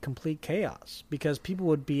would be complete chaos because people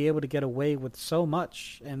would be able to get away with so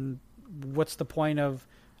much. And what's the point of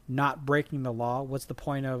not breaking the law? What's the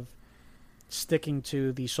point of sticking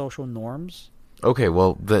to the social norms? Okay,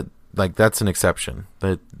 well, that's an exception.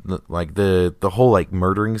 The whole like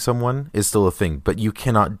murdering someone is still a thing, but you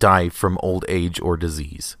cannot die from old age or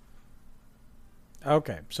disease.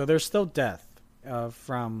 Okay, so there's still death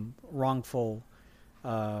from wrongful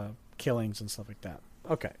killings and stuff like that.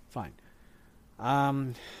 Okay, fine. I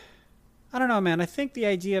don't know, man. I think the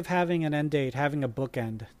idea of having an end date, having a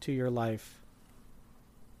bookend to your life,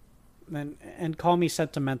 and call me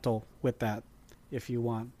sentimental with that if you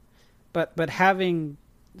want, but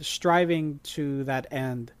striving to that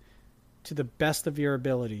end to the best of your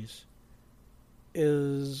abilities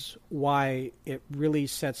is why it really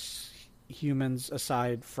sets humans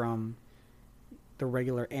aside from the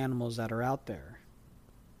regular animals that are out there.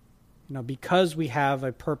 Because we have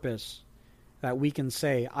a purpose that we can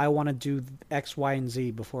say, I want to do X, Y, and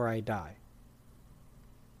Z before I die.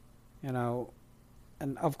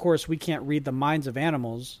 And of course we can't read the minds of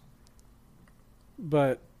animals,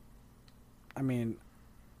 but I mean,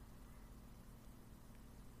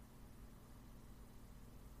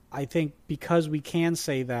 I think because we can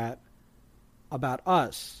say that about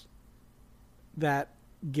us, that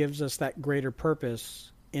gives us that greater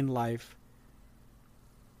purpose in life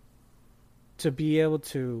to be able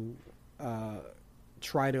to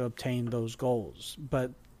try to obtain those goals.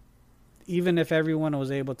 But even if everyone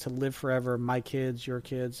was able to live forever, my kids, your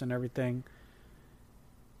kids, and everything,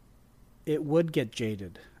 it would get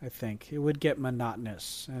jaded. I think it would get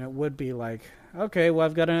monotonous, and it would be like, okay, well,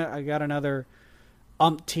 I got another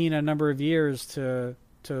umpteen number of years to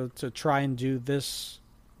try and do this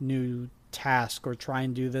new task, or try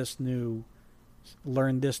and do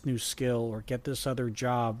learn this new skill, or get this other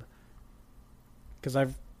job, because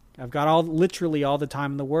I've got literally all the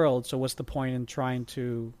time in the world. So what's the point in trying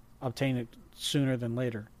to obtain it sooner than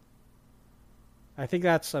later? I think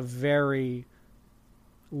that's a very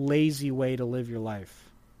lazy way to live your life.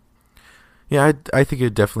 Yeah, I think it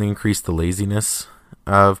would definitely increase the laziness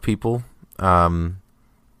of people.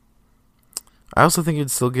 I also think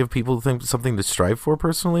it'd still give people something to strive for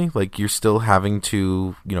personally. Like, you're still having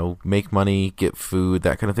to, make money, get food,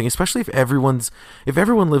 that kind of thing. Especially if everyone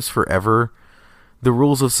lives forever, the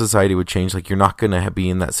rules of society would change. Like, you're not going to be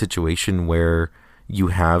in that situation where you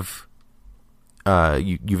have,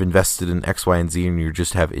 you've invested in X, Y, and Z, and you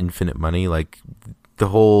just have infinite money. Like, the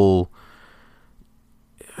whole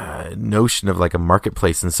notion of like a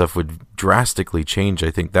marketplace and stuff would drastically change. I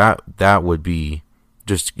think that would be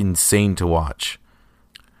just insane to watch.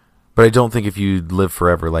 But I don't think if you live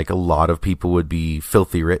forever, like, a lot of people would be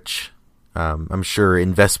filthy rich. I'm sure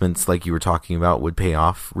investments like you were talking about would pay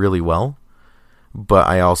off really well. But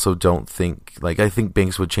I also don't think, I think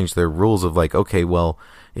banks would change their rules of like, okay, well,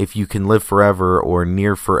 if you can live forever or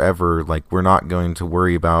near forever, like, we're not going to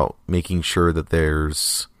worry about making sure that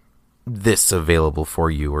there's this available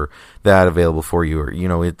for you or that available for you, or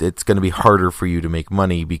it's going to be harder for you to make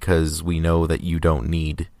money because we know that you don't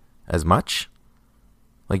need as much.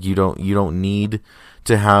 Like, you don't need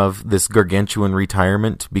to have this gargantuan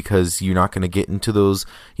retirement because you're not going to get into those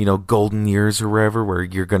golden years or wherever where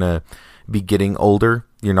you're going to be getting older.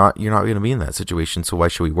 You're not going to be in that situation, so why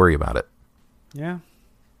should we worry about it? Yeah.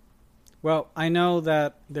 Well, I know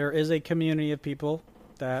that there is a community of people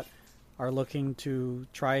that are looking to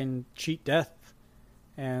try and cheat death,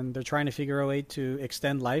 and they're trying to figure a way to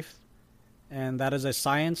extend life, and that is a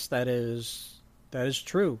science that is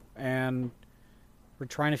true, and we're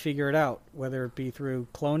trying to figure it out, whether it be through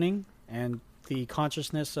cloning and the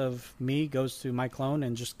consciousness of me goes to my clone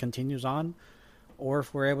and just continues on, or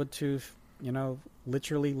if we're able to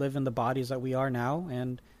literally live in the bodies that we are now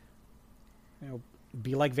and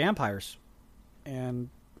be like vampires and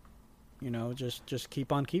just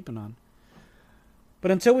keep on keeping on. But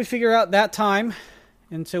until we figure out that time,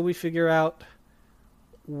 until we figure out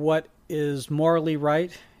what is morally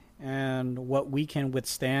right and what we can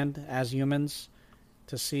withstand as humans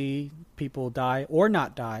to see people die or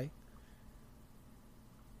not die,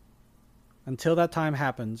 until that time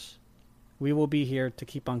happens, we will be here to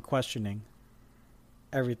keep on questioning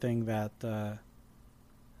everything that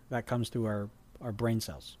comes through our brain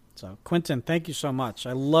cells. So, Quentin, thank you so much.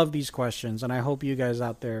 I love these questions, and I hope you guys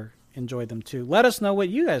out there enjoy them too. Let us know what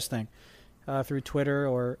you guys think through Twitter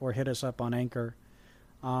or hit us up on Anchor.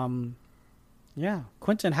 Yeah,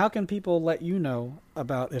 Quentin, how can people let you know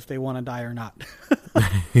about if they want to die or not?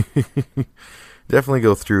 Definitely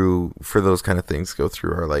go through, for those kind of things, go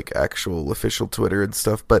through our actual official Twitter and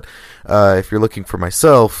stuff. But if you're looking for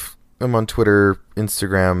myself, I'm on Twitter,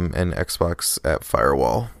 Instagram, and Xbox at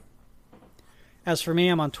Firewall. As for me,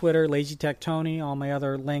 I'm on Twitter, LazyTechTony. All my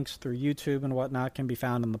other links through YouTube and whatnot can be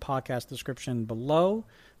found in the podcast description below.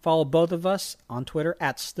 Follow both of us on Twitter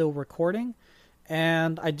at StillRecording.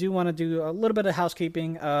 And I do want to do a little bit of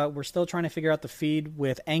housekeeping. We're still trying to figure out the feed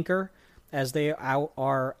with Anchor, as they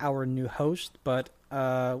are our new host. But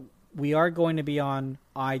we are going to be on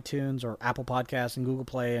iTunes or Apple Podcasts and Google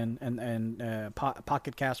Play and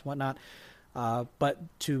Pocket Cast and whatnot. But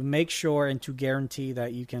to make sure and to guarantee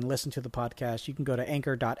that you can listen to the podcast, you can go to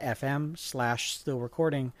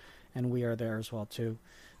anchor.fm/stillrecording, and we are there as well too.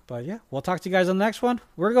 But yeah, we'll talk to you guys on the next one.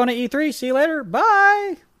 We're going to E3. See you later.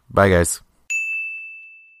 Bye. Bye, guys.